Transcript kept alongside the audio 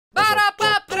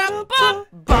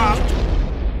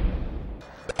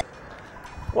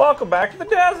Welcome back to the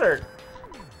desert.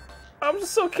 I'm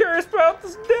just so curious about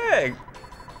this dig.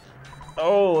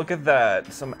 Oh, look at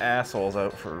that. Some assholes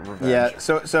out for revenge. Yeah,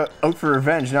 so out for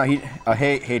revenge. Now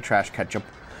hey, trash ketchup.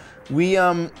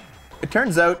 It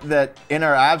turns out that in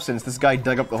our absence, this guy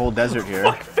dug up the whole desert here.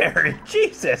 Fuck fairy,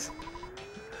 Jesus.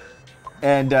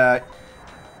 And now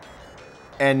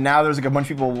there's like a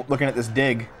bunch of people looking at this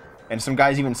dig, and some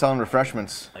guy's even selling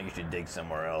refreshments. I think you should dig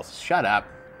somewhere else. Shut up.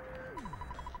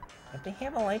 If they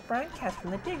have a live broadcast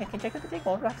from the dig, I can check out the dig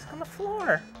while rocks on the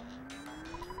floor.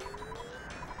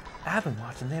 I've been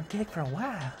watching them dig for a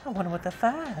while. I wonder what they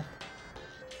find.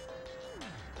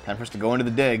 Time for us to go into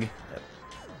the dig. Yep.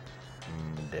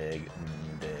 Dig,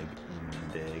 dig,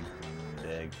 dig,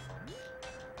 dig.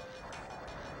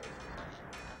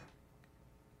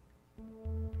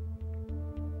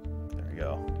 There we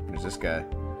go. Who's this guy?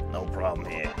 No problem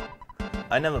here.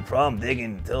 I never had a problem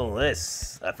digging until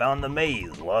this. I found the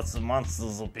maze. Lots of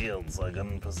monsters appeared, so I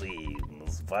couldn't proceed.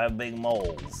 There's 5 big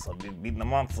moles. I've been beating the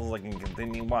monsters. I can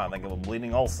continue on. I have a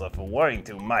bleeding ulcer for worrying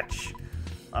too much.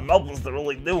 I'm helpless to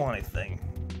really do anything.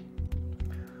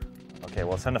 Okay,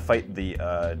 well, it's time to fight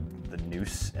the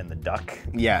noose and the duck.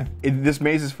 Yeah, this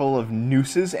maze is full of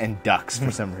nooses and ducks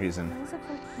for some reason.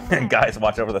 And guys,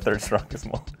 watch over the 3rd strongest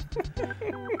mole.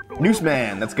 Noose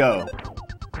man, let's go.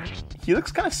 He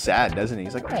looks kind of sad, doesn't he?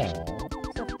 He's like, oh.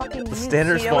 The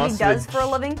standard response to what he does for a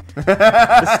living?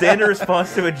 The standard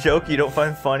response to a joke you don't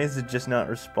find funny is to just not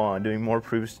respond. Doing more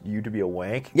proves you to be a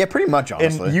wank. Yeah, pretty much,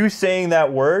 honestly. And you saying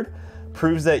that word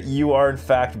proves that you are in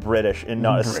fact British and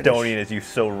not Estonian, as you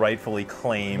so rightfully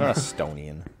claim. Not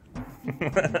Estonian.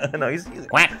 No, he's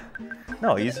quack.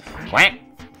 No, he's quack.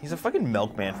 He's a fucking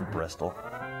milkman from Bristol.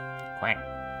 Quack.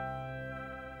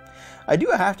 I do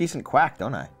a half decent quack,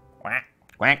 don't I? Quack.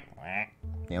 Quack. Quack.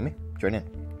 Naomi, join in.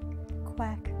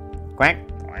 Quack. Quack.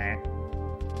 Quack.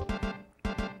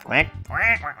 Quack.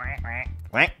 Quack. Quack.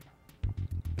 Quack.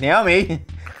 Naomi,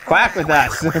 quack with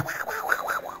us.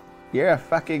 You're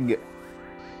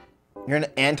an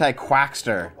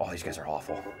anti-quackster. Oh, these guys are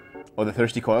awful. Oh, the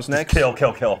thirsty coil snakes? Kill,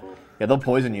 kill, kill. Yeah, they'll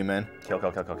poison you, man. Kill,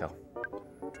 kill, kill, kill, kill.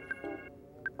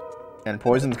 And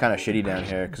poison's kind of shitty down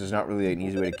here, because there's not really an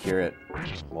easy way to cure it.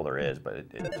 Well, there is, but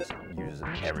it just uses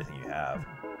everything you have.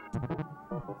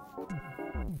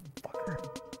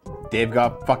 Fucker. Dave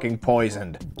got fucking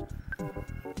poisoned.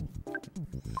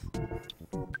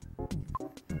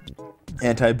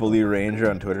 Anti-bully ranger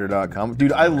on twitter.com.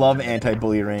 Dude, I love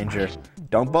anti-bully ranger.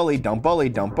 Don't bully, don't bully,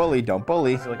 don't bully, don't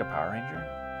bully. Is he like a Power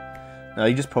Ranger? No,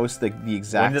 he just posts the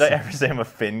exact... When did I ever say I'm a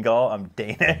Fingal? I'm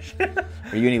Danish.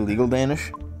 Are you any legal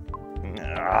Danish?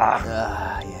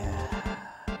 Yeah.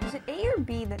 Is it A or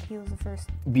B that heals the first?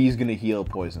 B's gonna heal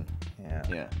poison. Yeah.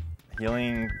 Yeah.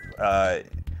 Healing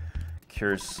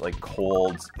cures like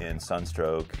colds and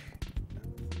sunstroke.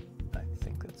 I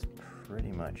think that's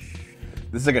pretty much...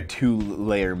 This is like a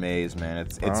 2-layer maze, man.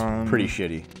 It's pretty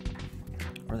shitty.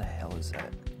 Where the hell is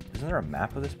that? Isn't there a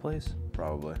map of this place?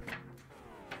 Probably.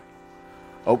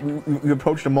 Oh, we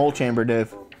approached a mole chamber,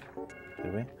 Dave.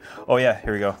 Did we? Oh yeah,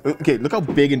 here we go. Okay, look how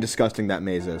big and disgusting that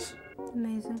maze is.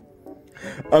 Amazing.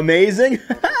 Amazing?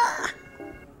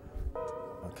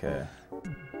 Okay.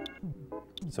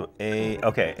 So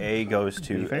A goes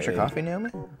to. Did you finish your coffee,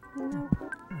 Naomi? No.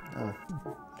 Oh.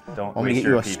 Don't Want me to waste get you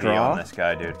your a PP straw? on this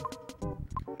guy, dude.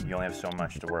 You only have so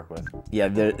much to work with. Yeah,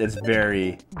 it's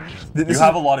very... You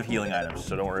have a lot of healing items,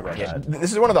 so don't worry about that.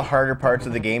 This is one of the harder parts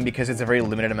of the game because it's a very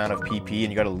limited amount of PP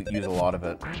and you gotta use a lot of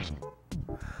it.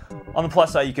 On the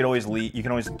plus side, you can always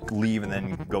leave and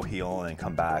then go heal and then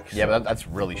come back. So. Yeah, but that's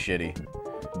really shitty.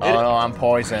 Oh no, I'm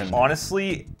poisoned.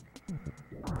 Honestly,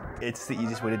 it's the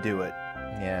easiest way to do it.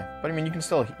 Yeah, but I mean, you can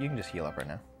just heal up right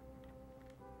now.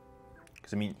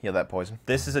 Because I mean, heal that poison.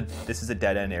 This is a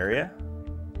dead end area.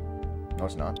 No,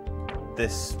 it's not.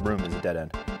 This room is a dead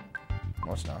end.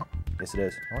 No, it's not. Yes, it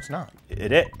is. No, it's not.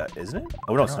 It isn't it?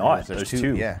 Oh no, it's not. There's two.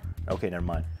 two. Yeah. Okay, never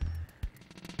mind.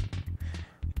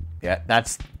 Yeah,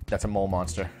 that's a mole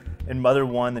monster. In Mother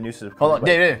 1, the noose is... Hold on,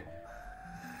 Dave.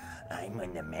 I'm one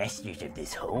of the masters of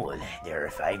this hole. There are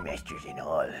 5 masters in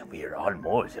all. We are all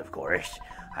moles, of course.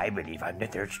 I believe I'm the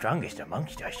 3rd strongest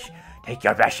amongst us. Take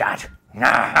your best shot.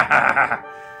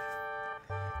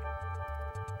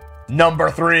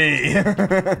 Number 3.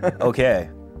 Okay.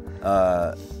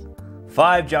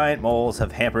 5 giant moles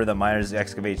have hampered the miners'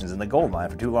 excavations in the gold mine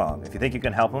for too long. If you think you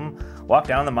can help them, walk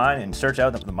down the mine and search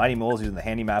out the mighty moles using the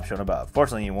handy map shown above.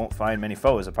 Fortunately, you won't find many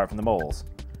foes apart from the moles.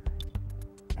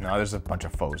 No, there's a bunch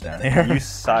of foes down here. Use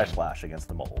Psy-Flash against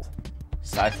the moles.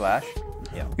 Psy-Flash?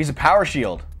 Yeah. He's a power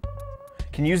shield.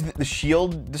 Can you use the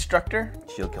shield destructor?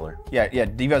 Shield killer. Yeah,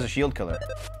 Diva has a shield killer.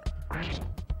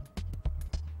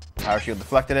 Power shield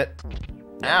deflected it.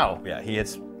 Ow. Yeah, he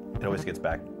hits. It always gets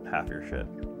back half your shit.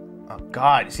 Oh,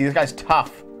 God. See, this guy's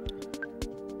tough.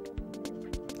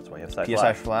 That's why you have side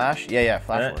PSI flash? Yeah,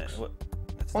 flash works. What?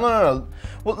 Well, no.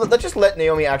 Well, let's just let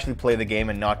Naomi actually play the game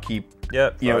and not keep,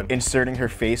 Yep. you know, inserting her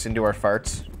face into our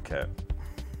farts. Okay.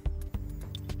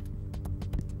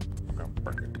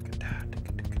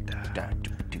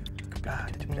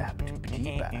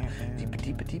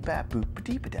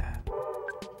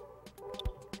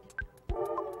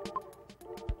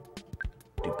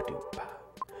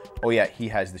 Oh yeah, he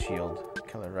has the shield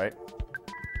killer, right?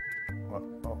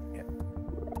 Oh yeah.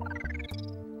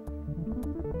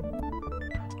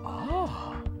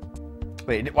 Oh.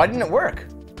 Wait, why didn't it work?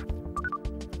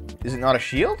 Is it not a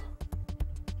shield?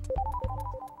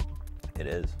 It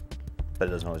is, but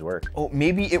it doesn't always work. Oh,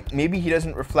 maybe he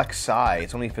doesn't reflect psi.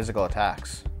 It's only physical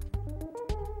attacks.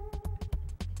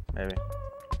 Maybe.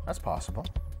 That's possible.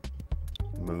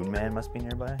 Moon Man must be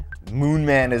nearby. Moon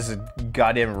Man is a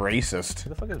goddamn racist. Who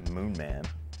the fuck is Moon Man?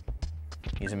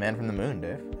 He's a man from the moon,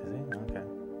 Dave. Is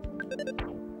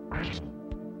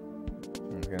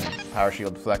he? Okay. Power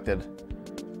shield deflected.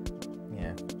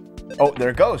 Yeah. Oh, there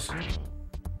it goes.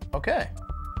 Okay.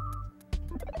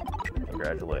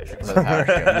 Congratulations. Another power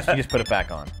shield. You just put it back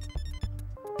on.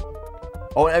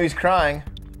 Oh, now he's crying.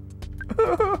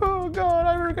 Oh, God,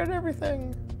 I regret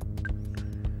everything.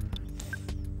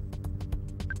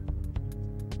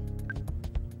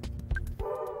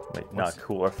 Wait, not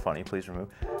cool or funny. Please remove.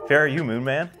 Fair, are you Moon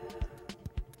Man?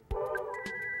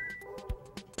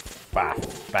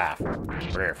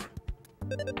 Baff. Riff.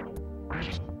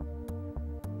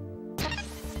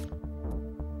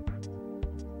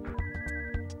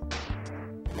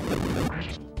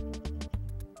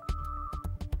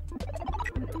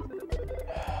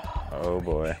 Oh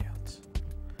boy.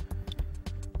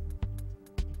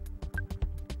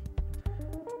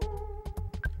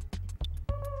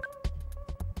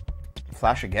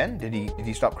 Flash again? Did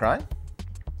he stop crying?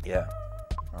 Yeah.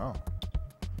 Oh.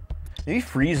 Maybe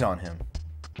freeze on him.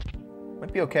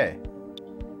 Might be okay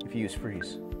if you use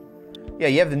freeze. Yeah,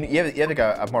 you have like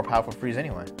a more powerful freeze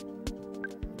anyway.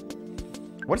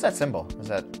 What is that symbol? Is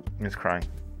that? He's crying.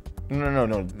 No.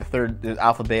 The third, there's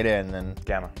alpha, beta, and then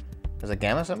Gamma. there's a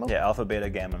gamma symbol. Yeah, alpha, beta,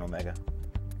 gamma, and omega.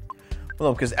 Well,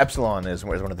 no, because epsilon is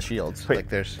one of the shields. Wait. Like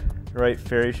there's. Right,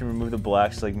 Fairy should remove the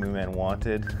blacks like Moon Man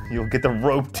wanted. You'll get the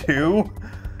rope too.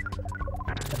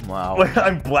 Wow. Like,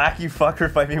 I'm black, you fucker.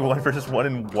 Fight me 1v1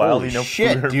 and wildly Holy no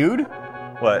shit, food or- dude.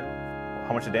 What?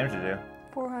 How much damage did you do?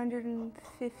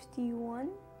 451.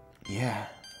 Yeah,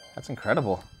 that's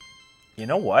incredible. You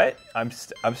know what? I'm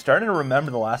starting to remember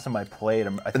the last time I played.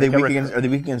 Are they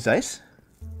weak against ice?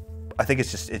 I think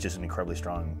it's just an incredibly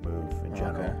strong move in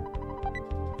general. Okay.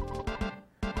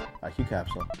 IQ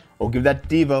capsule. Oh, give that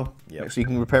to Devo. Yep. So you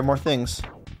can repair more things.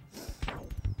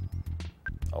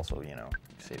 Also, you know,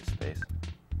 save space.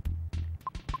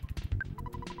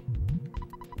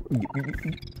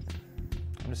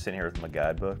 I'm just sitting here with my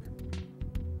guidebook.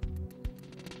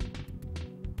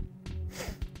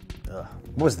 Ugh,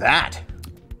 What was that?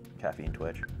 caffeine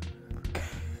twitch.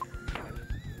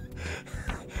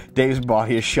 Dave's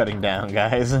body is shutting down,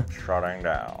 guys. Shutting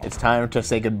down. It's time to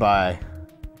say goodbye.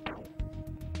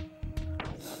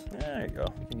 There you go.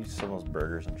 You can use some of those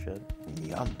burgers and shit.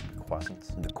 Yum.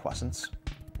 Croissants. The croissants.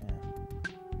 Yeah.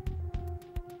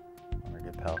 Our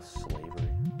good pal, slavery.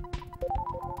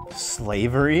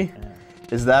 Slavery? Yeah.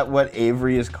 Is that what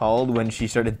Avery is called when she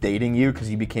started dating you because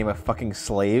you became a fucking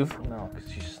slave? No,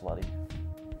 because she's slutty.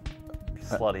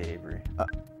 Slutty Avery.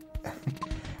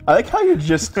 I like how you're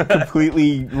just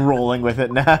completely rolling with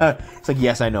it now. It's like,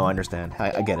 yes, I know, I understand.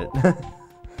 I get it.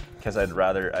 Because I'd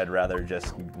rather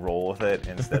just roll with it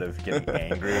instead of getting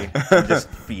angry and just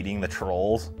feeding the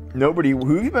trolls. Nobody.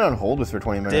 Who have you been on hold with for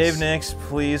 20 minutes? Dave Nix,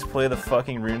 please play the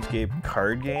fucking RuneScape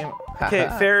card game. Okay,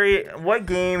 Fairy, what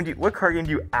card game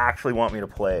do you actually want me to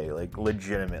play? Like,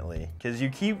 legitimately? Because you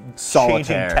keep changing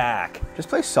Solitaire. tack. Just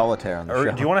play solitaire on the Or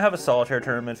show. do you want to have a solitaire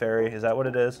tournament, Fairy? Is that what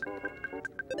it is?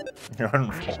 You're on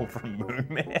roll for Moon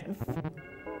Man.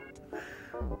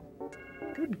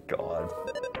 Good God.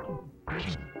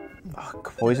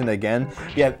 Ugh, poisoned again?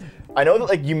 Yeah, I know that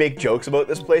like you make jokes about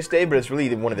this place, Dave, but it's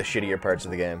really one of the shittier parts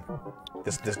of the game.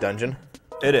 This dungeon.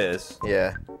 It is.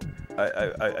 Yeah.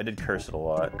 I did curse it a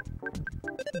lot.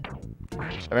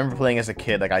 I remember playing as a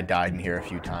kid, like I died in here a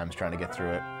few times trying to get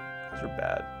through it. Those are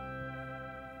bad.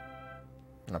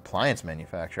 An appliance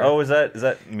manufacturer. Oh, is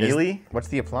that melee? What's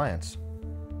the appliance?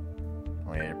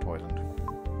 Oh yeah, you're poisoned.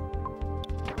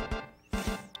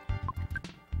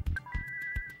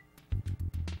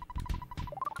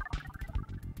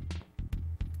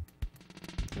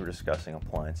 We were discussing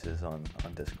appliances on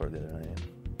Discord the other night.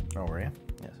 Oh, were you?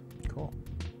 Yes. Cool.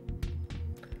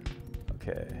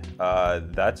 Okay.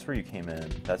 That's where you came in.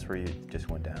 That's where you just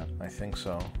went down. I think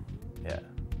so. Yeah.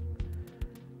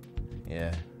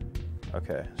 Yeah.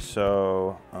 Okay.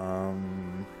 So,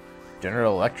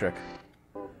 General Electric.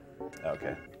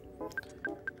 okay.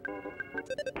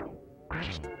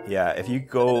 Yeah, if you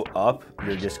go up,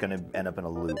 you're just gonna end up in a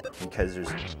loop because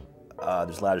there's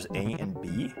ladders A and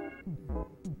B.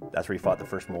 That's where you fought the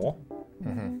first mole.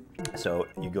 Mm-hmm. So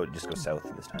you just go south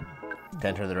this time. To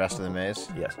enter the rest of the maze?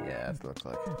 Yes. Yeah, that's what it looks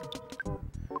like.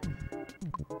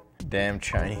 Damn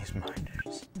Chinese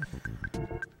miners.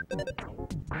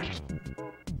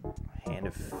 Hand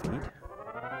of Fate?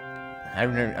 I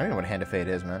don't know what Hand of Fate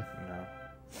is, man. No.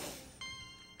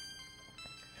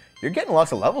 You're getting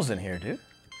lots of levels in here, dude.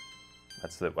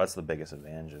 That's the biggest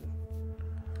advantage of.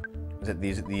 Is it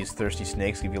these thirsty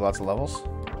snakes give you lots of levels?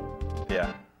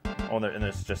 Yeah. Oh,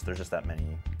 there's just that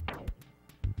many.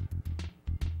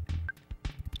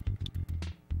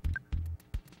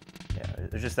 Yeah,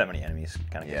 there's just that many enemies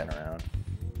kind of getting around.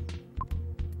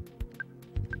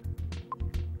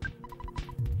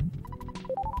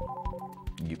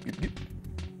 Yep.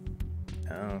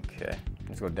 Okay.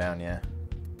 Let's go down, yeah.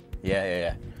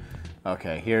 Yeah.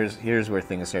 Okay, here's where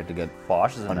things start to get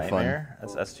Bosch is a unfun. nightmare.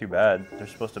 That's too bad. They're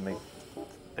supposed to make.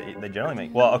 They generally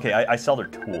make. Well, okay, I sell their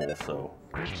tool, so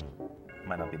it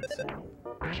might not be the same.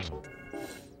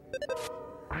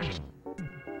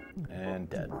 And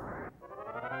dead.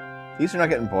 At least you're not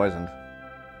getting poisoned.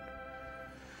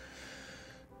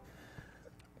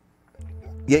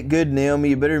 Get good, Naomi.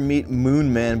 You better meet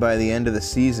Moon Man by the end of the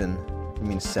season. You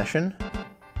mean session?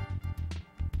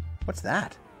 What's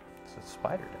that? It's a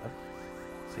spider, Deb.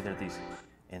 See, they're these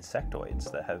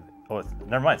insectoids that have. Oh,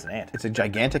 never mind. It's an ant. It's a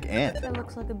gigantic ant. That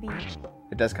looks like a bee.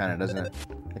 It does kind of, doesn't it?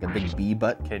 Like a big bee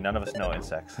butt. Okay, none of us know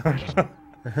insects. And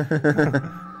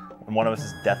one of us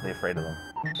is deathly afraid of them.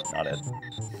 Not it.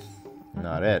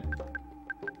 Not it.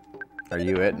 Are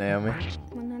you it, Naomi?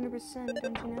 100%,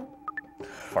 don't you know?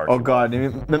 Far Oh too god,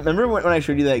 remember when I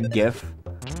showed you that GIF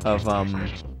of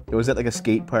it was at like a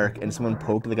skate park and someone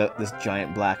poked like this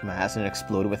giant black mass and it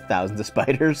exploded with thousands of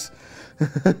spiders,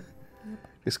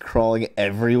 just crawling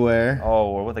everywhere. Oh,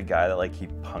 or with a guy that like he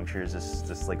punctures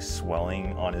this like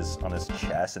swelling on his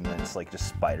chest and then it's like just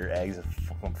spider eggs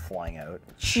flying out.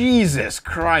 Jesus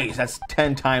Christ, that's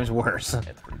 10 times worse.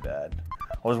 It's pretty bad.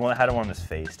 Oh, there's one that had one on his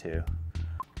face too.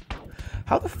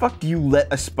 How the fuck do you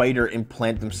let a spider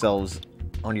implant themselves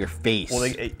on your face? Well,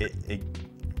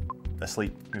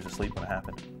 asleep. He was asleep when it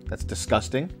happened. That's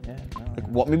disgusting. Yeah.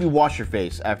 No, Like, maybe wash your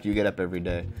face after you get up every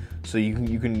day, so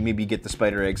you can maybe get the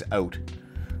spider eggs out.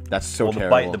 That's so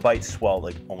terrible. The bite swelled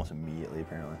like almost immediately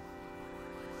apparently.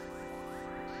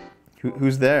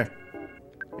 Who's there?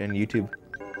 In YouTube.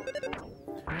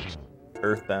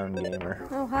 Earthbound gamer.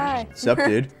 Oh, hi. What's up,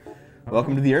 dude?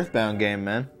 Welcome to the Earthbound game,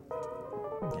 man.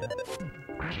 Yeah.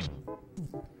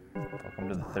 Welcome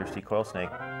to the Thirsty Coil Snake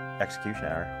Execution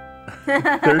Hour.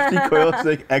 Thirsty Coil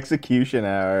Snake Execution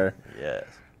Hour. Yes.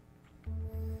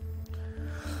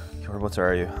 Whereabouts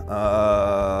are you?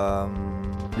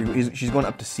 She's going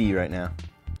up to C right now.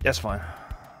 That's fine.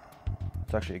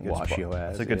 It's actually a good Wash spot. your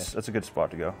ass, That's a good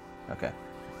spot to go. Okay.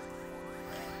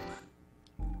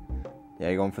 Yeah,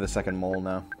 you're going for the second mole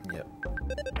now. Yep.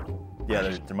 Yeah,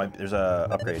 there's a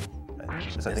upgrade. I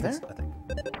think there?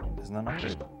 isn't that an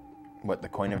upgrade? What, the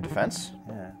coin of defense?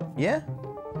 Yeah. Yeah.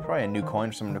 Probably a new coin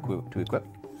for someone to equip.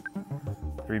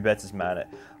 3 bets is Mata.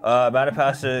 Mata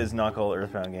Pasta is not called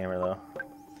Earthbound Gamer though.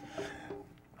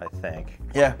 I think.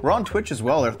 Yeah, we're on Twitch as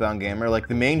well, Earthbound Gamer. Like,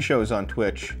 the main show is on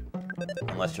Twitch.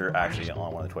 Unless you're actually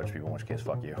on one of the Twitch people, in which case,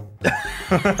 fuck you.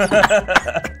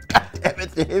 Damn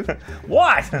it, Dave.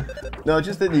 What? No,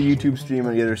 just that the YouTube stream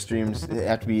and the other streams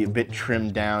have to be a bit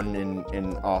trimmed down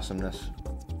in awesomeness.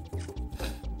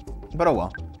 But oh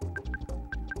well.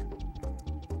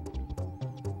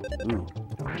 Ooh,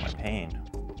 my pain.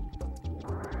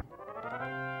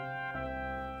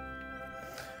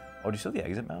 Oh, do you still have the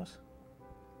exit mouse?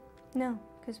 No,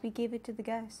 because we gave it to the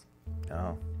guys.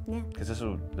 Oh. Yeah. Because this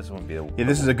wouldn't be a... Yeah,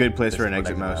 this is a good place this for is an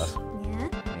exit mouse. Yeah?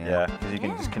 Yeah, because you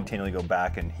can just Yeah. continually go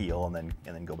back and heal and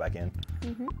then go back in.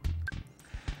 Mm-hmm.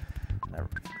 I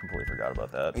completely forgot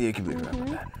about that. Yeah, you can believe about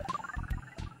that.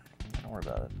 Don't worry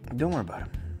about it. Don't worry about it.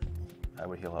 I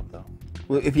would heal up though.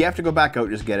 Well, if you have to go back out,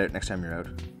 just get it next time you're out.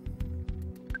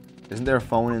 Isn't there a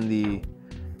phone in the...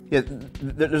 Yeah,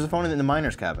 there's a phone in the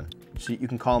miner's cabin. So you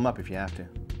can call him up if you have to.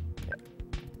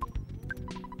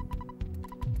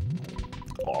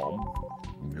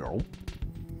 Yo.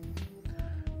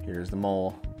 Here's the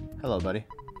mole. Hello, buddy.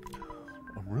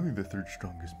 really the third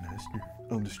strongest master.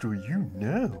 I'll destroy you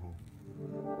now.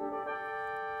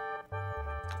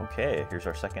 Okay, here's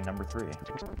our second number 3. At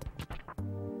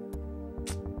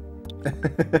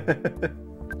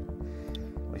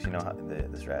least you know how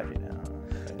the strategy now.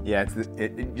 Right? Yeah,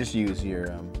 it just use your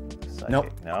Psychic.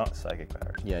 Nope. No, psychic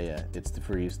powers. yeah, it's the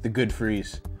freeze. The good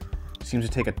freeze. Seems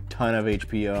to take a ton of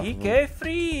HP off. PK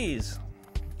freeze.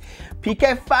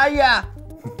 PK fire!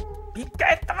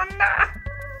 PK thunder.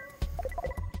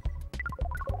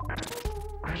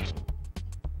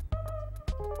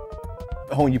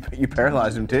 Oh, you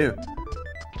paralyzed him too.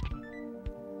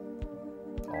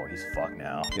 Oh, he's fucked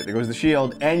now. Yeah, there goes the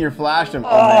shield, and you flashed him.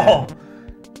 Oh! Man.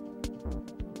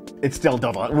 It's still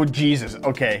double. Well, Jesus.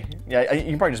 Okay. Yeah, you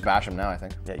can probably just bash him now, I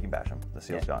think. Yeah, you can bash him. The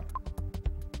seal's gone.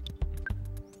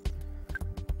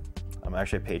 I'm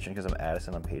actually a patron because I'm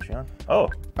Addison on Patreon. Oh.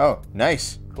 Oh,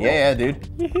 nice. Cool. Yeah, dude.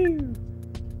 Yoo-hoo.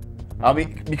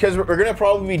 Because we're gonna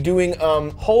probably be doing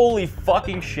Holy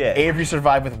fucking shit. Avery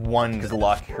survive with one. Because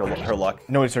luck, her luck.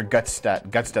 No, it's her guts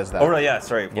stat. Guts does that. Oh no, yeah,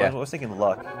 sorry. Yeah. I was thinking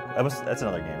luck. That's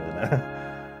another game, isn't it?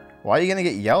 Why are you gonna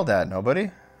get yelled at,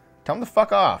 nobody? Tell him to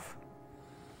fuck off.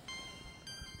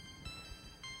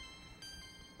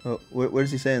 Oh, what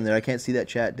is he saying there? I can't see that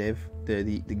chat, Dave.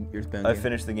 The Earthbound I game.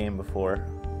 finished the game before.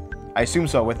 I assume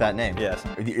so with that name. Yes.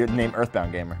 The name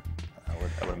Earthbound Gamer. I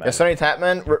would imagine. Yeah, Sonny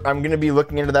Tapman, I'm going to be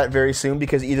looking into that very soon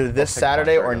because either this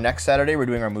Saturday or next Saturday we're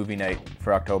doing our movie night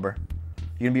for October.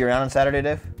 You going to be around on Saturday,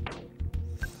 Dave?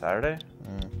 Saturday?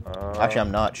 Actually,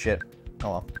 I'm not. Shit.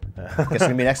 Oh well. Guess it's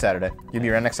going to be next Saturday. You be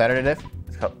around next Saturday, Dave?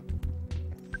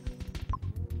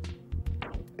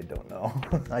 I don't know.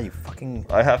 Ah, you fucking...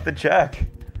 I have to check.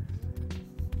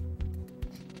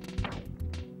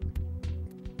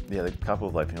 Yeah, the couple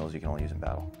of life noodles you can only use in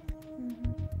battle.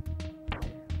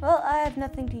 Well, I have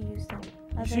nothing to use them.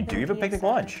 Yes, you do. You have a picnic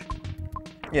lunch.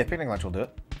 Yeah, picnic lunch will do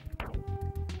it.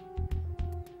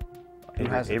 Who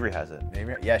has it? Avery has it.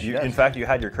 Avery? Yeah, she does. In fact, you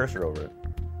had your cursor over it.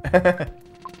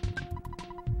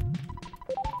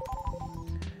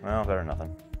 Well, better than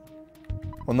nothing.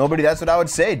 Well, nobody. That's what I would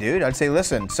say, dude. I'd say,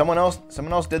 listen, someone else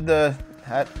did the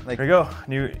hat. Like, Here you go.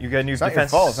 You got a new it's not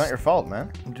defense. your fault. It's not your fault,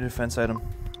 man. New defense item.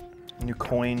 New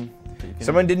coin.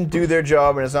 Someone didn't do their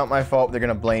job, and it's not my fault. They're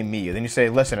gonna blame me. Then you say,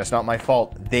 listen, it's not my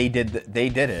fault. They did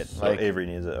it. So Like, Avery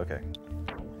needs it. Okay.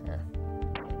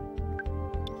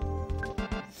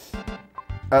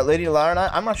 yeah. Lady Lara and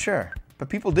I'm not sure, but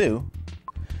people do.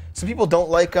 Some people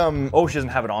don't like Oh, she doesn't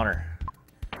have it on her.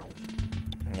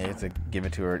 Yeah, you have to give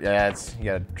it to her. Yeah, you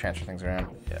gotta transfer things around.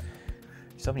 Yeah.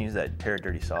 You still haven't used that pair of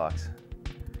dirty socks.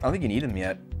 I don't think you need them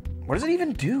yet. What does it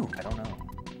even do? I don't know.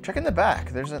 Check in the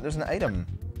back. There's an item.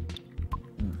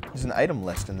 There's an item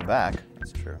list in the back.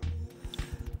 That's true.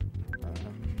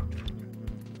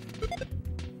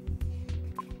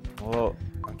 Well,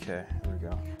 okay, here we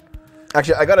go.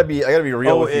 Actually, I gotta be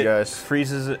real with you guys.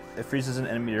 It freezes an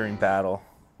enemy during battle.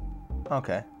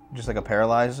 Okay, just like a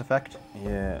paralyzed effect.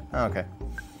 Yeah. Oh, okay.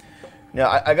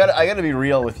 Yeah, I gotta be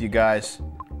real with you guys.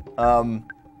 I don't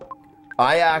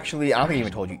think I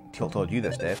even told you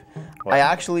this, Dave. What? I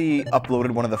actually uploaded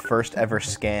one of the first ever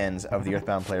scans of the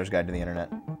Earthbound Player's Guide to the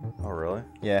Internet. Oh, really?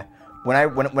 Yeah. When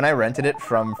I rented it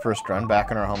from First Run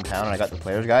back in our hometown and I got the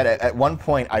Player's Guide, at one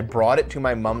point I brought it to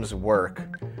my mom's work,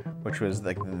 which was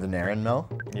like the Nairn Mill.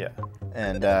 Yeah.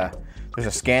 And there's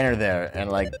a scanner there, and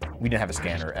like we didn't have a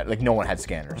scanner. Like no one had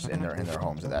scanners in their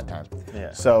homes at that time.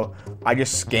 Yeah. So I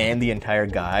just scanned the entire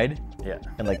guide. Yeah.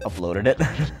 And like uploaded it.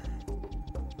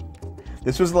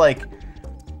 This was like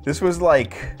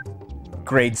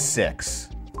grade 6.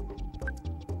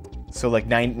 So like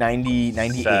 98.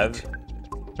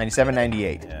 97,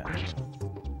 98. Yeah.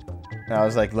 And I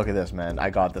was like, look at this, man. I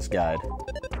got this guide.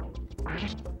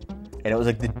 And it was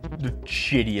like the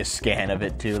shittiest scan of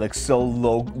it too. Like so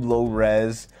low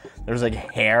res. There was like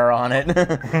hair on it.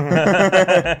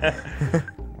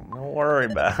 Don't worry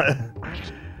about it.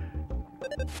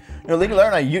 You know, Lady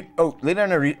Lara and I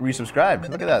resubscribed.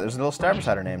 Look at that. There's a little star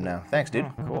beside her name now. Thanks,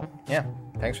 dude. Cool. Yeah.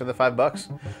 Thanks for the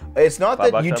 $5. It's not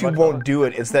that $5, YouTube $5, won't do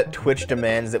it. It's that Twitch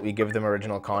demands that we give them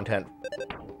original content.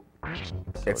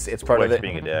 It's part of Twitch it.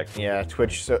 being a dick. Yeah,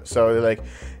 Twitch. So they're like,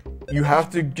 you have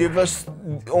to give us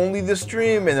only the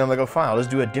stream, and I'm like, oh fine, I'll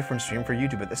just do a different stream for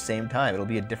YouTube at the same time. It'll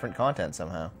be a different content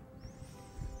somehow.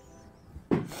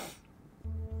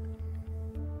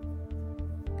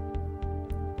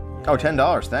 Oh,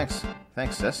 $10. Thanks,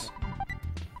 sis.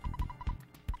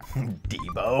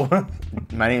 Debo.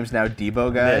 My name's now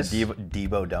Debo, guys. Yeah,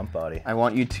 Debo Dump Body. I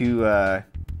want you to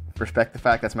respect the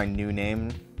fact that's my new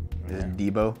name. Is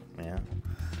Debo. Yeah.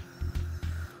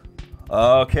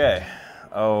 Okay.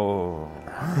 Oh.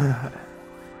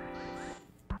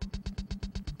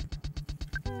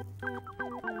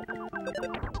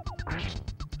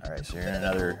 Alright, so you're in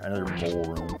another mole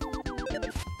room.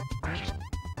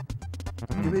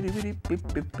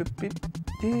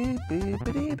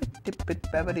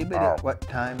 What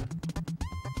time?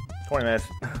 20 minutes.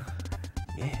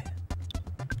 Yeah.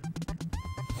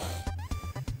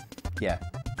 Yeah,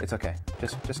 it's okay.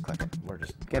 Just click it. Or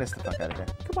just get us the fuck out of here.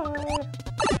 Goodbye.